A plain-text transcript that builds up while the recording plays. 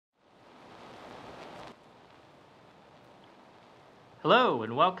Hello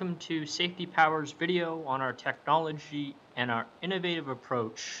and welcome to Safety Power's video on our technology and our innovative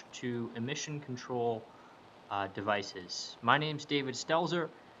approach to emission control devices. My name is David Stelzer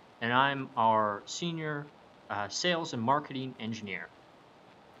and I'm our Senior Sales and Marketing Engineer.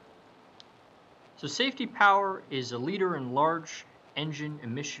 So Safety Power is a leader in large engine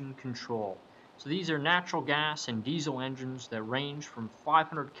emission control. So these are natural gas and diesel engines that range from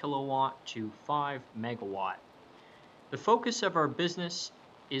 500 kilowatt to 5 megawatt. The focus of our business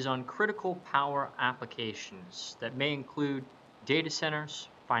is on critical power applications that may include data centers,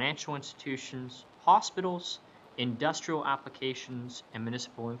 financial institutions, hospitals, industrial applications, and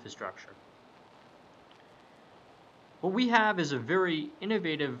municipal infrastructure. What we have is a very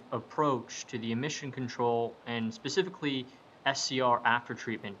innovative approach to the emission control and specifically SCR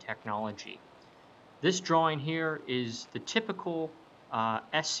aftertreatment technology. This drawing here is the typical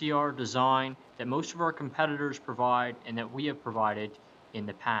SCR design that most of our competitors provide and that we have provided in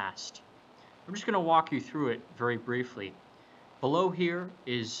the past. I'm just going to walk you through it very briefly. Below here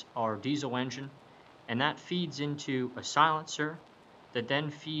is our diesel engine, and that feeds into a silencer that then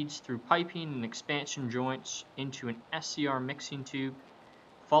feeds through piping and expansion joints into an SCR mixing tube,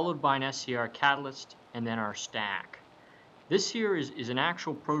 followed by an SCR catalyst, and then our stack. This here is an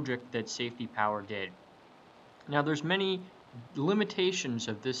actual project that Safety Power did. Now there's many limitations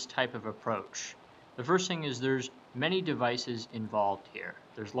of this type of approach. The first thing is there's many devices involved here.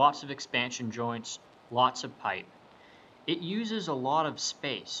 There's lots of expansion joints, lots of pipe. It uses a lot of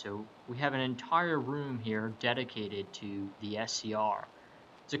space, so we have an entire room here dedicated to the SCR.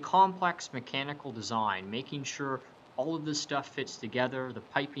 It's a complex mechanical design, making sure all of this stuff fits together, the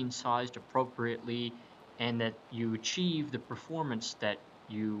piping sized appropriately, and that you achieve the performance that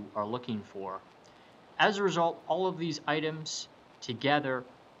you are looking for. As a result, all of these items together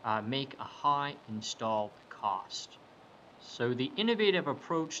make a high installed cost. So the innovative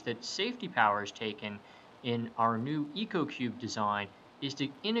approach that Safety Power has taken in our new EcoCube design is to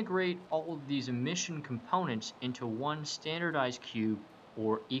integrate all of these emission components into one standardized cube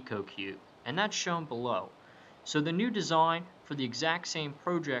or EcoCube, and that's shown below. So the new design for the exact same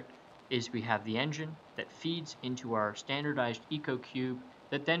project is we have the engine that feeds into our standardized EcoCube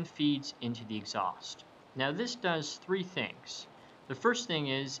that then feeds into the exhaust. Now this does three things. The first thing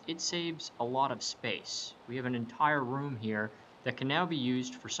is it saves a lot of space. We have an entire room here that can now be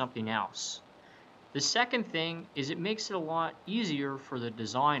used for something else. The second thing is it makes it a lot easier for the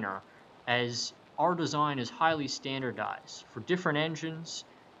designer, as our design is highly standardized. For different engines,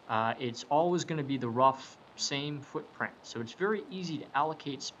 it's always going to be the rough same footprint. So it's very easy to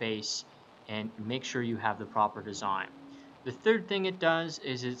allocate space and make sure you have the proper design. The third thing it does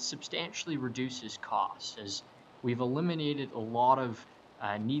is it substantially reduces costs, as we've eliminated a lot of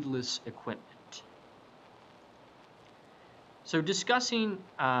needless equipment. So discussing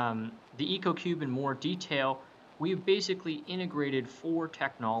the EcoCube in more detail, we've basically integrated 4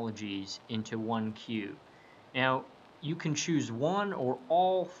 technologies into one cube. Now, you can choose one or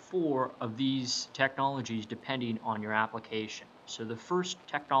all 4 of these technologies depending on your application. So the first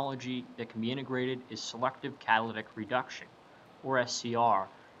technology that can be integrated is selective catalytic reduction, or SCR.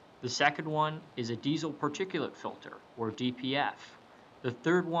 The second one is a diesel particulate filter, or DPF. The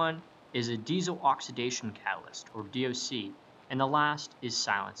third one is a diesel oxidation catalyst, or DOC. And the last is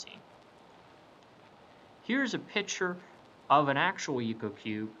silencing. Here's a picture of an actual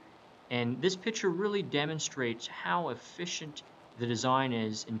EcoCube, and this picture really demonstrates how efficient the design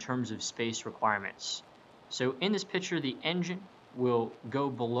is in terms of space requirements. So in this picture, the engine will go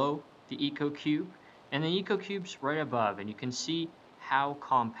below the EcoCube, and the EcoCube's right above, and you can see how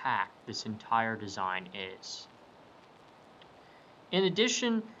compact this entire design is. In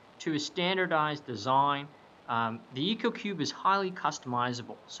addition to a standardized design, the EcoCube is highly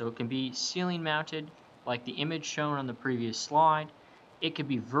customizable, so it can be ceiling mounted like the image shown on the previous slide. It can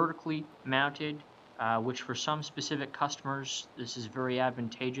be vertically mounted, which for some specific customers this is very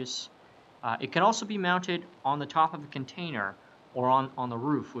advantageous. It can also be mounted on the top of a container or on the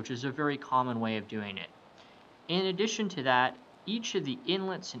roof, which is a very common way of doing it. In addition to that, each of the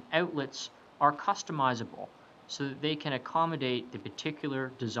inlets and outlets are customizable so that they can accommodate the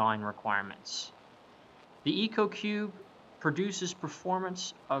particular design requirements. The EcoCube produces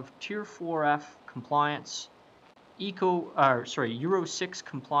performance of Tier 4F compliance, Euro 6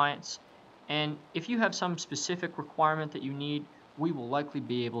 compliance, and if you have some specific requirement that you need, we will likely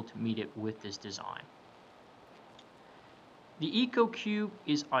be able to meet it with this design. The EcoCube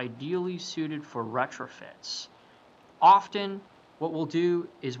is ideally suited for retrofits. Often, what we'll do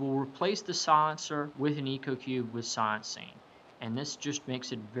is we'll replace the silencer with an EcoCube with silencing, and this just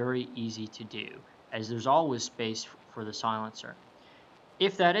makes it very easy to do, as there's always space for the silencer.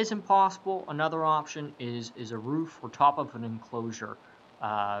 If that isn't possible, another option is a roof or top of an enclosure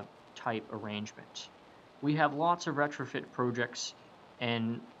type arrangement. We have lots of retrofit projects,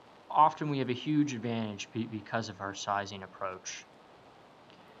 and often we have a huge advantage because of our sizing approach.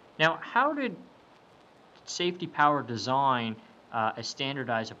 Now, how did Safety Power design a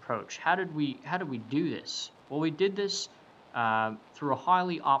standardized approach? How did we do this? Well, we did this through a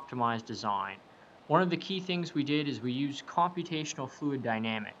highly optimized design. One of the key things we did is we used computational fluid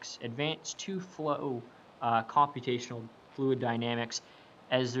dynamics, advanced two-flow computational fluid dynamics,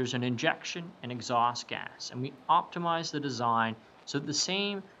 as there's an injection and exhaust gas, and we optimized the design so that the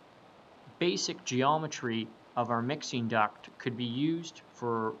same basic geometry of our mixing duct could be used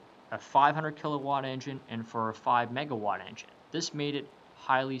for a 500 kilowatt engine and for a 5 megawatt engine. This made it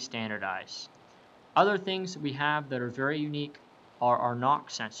highly standardized. Other things that we have that are very unique are our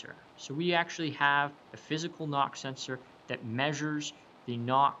NOx sensor. So we actually have a physical NOx sensor that measures the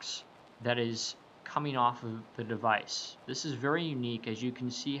NOx that is coming off of the device. This is very unique, as you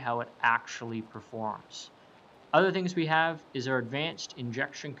can see how it actually performs. Other things we have is our advanced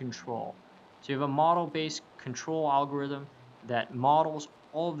injection control. So you have a model-based control algorithm that models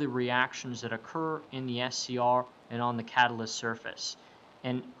all of the reactions that occur in the SCR and on the catalyst surface.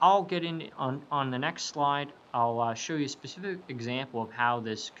 And I'll get in on the next slide. I'll show you a specific example of how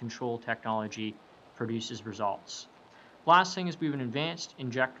this control technology produces results. Last thing is we have an advanced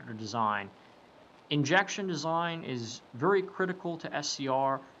injector design. Injection design is very critical to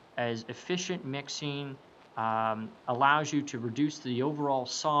SCR, as efficient mixing allows you to reduce the overall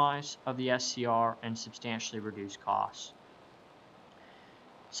size of the SCR and substantially reduce costs.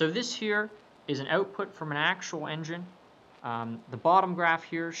 So this here is an output from an actual engine. The bottom graph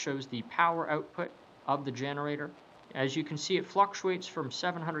here shows the power output of the generator. As you can see, it fluctuates from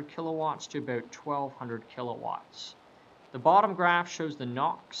 700 kilowatts to about 1200 kilowatts. The bottom graph shows the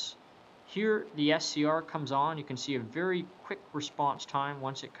NOx. Here the SCR comes on. You can see a very quick response time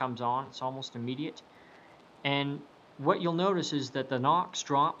once it comes on. It's almost immediate. And what you'll notice is that the NOx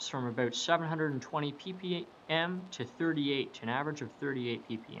drops from about 720 ppm to 38, to an average of 38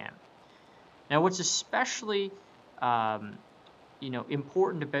 ppm. Now, what's especially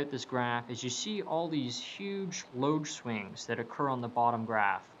important about this graph is you see all these huge load swings that occur on the bottom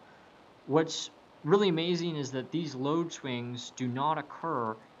graph. What's really amazing is that these load swings do not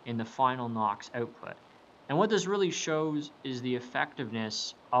occur in the final NOx output. And what this really shows is the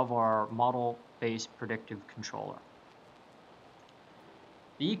effectiveness of our model-based predictive controller.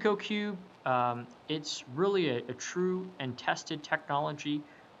 The EcoCube, it's really a true and tested technology.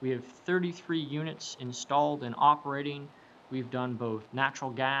 We have 33 units installed and operating. We've done both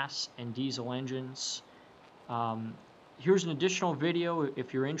natural gas and diesel engines. Here's an additional video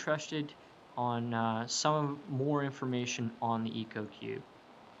if you're interested on some more information on the EcoCube.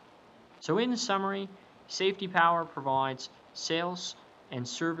 So in summary, Safety Power provides sales and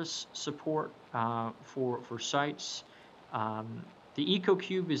service support for sites. The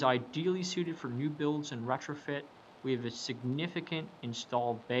EcoCube is ideally suited for new builds and retrofit. We have a significant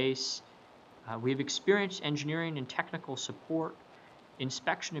installed base. We have experienced engineering and technical support,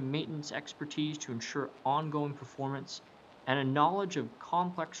 inspection and maintenance expertise to ensure ongoing performance, and a knowledge of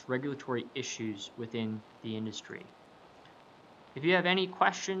complex regulatory issues within the industry. If you have any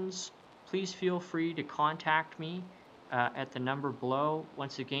questions, please feel free to contact me at the number below.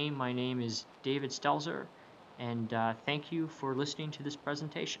 Once again, my name is David Stelzer, and thank you for listening to this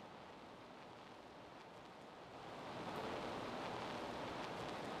presentation.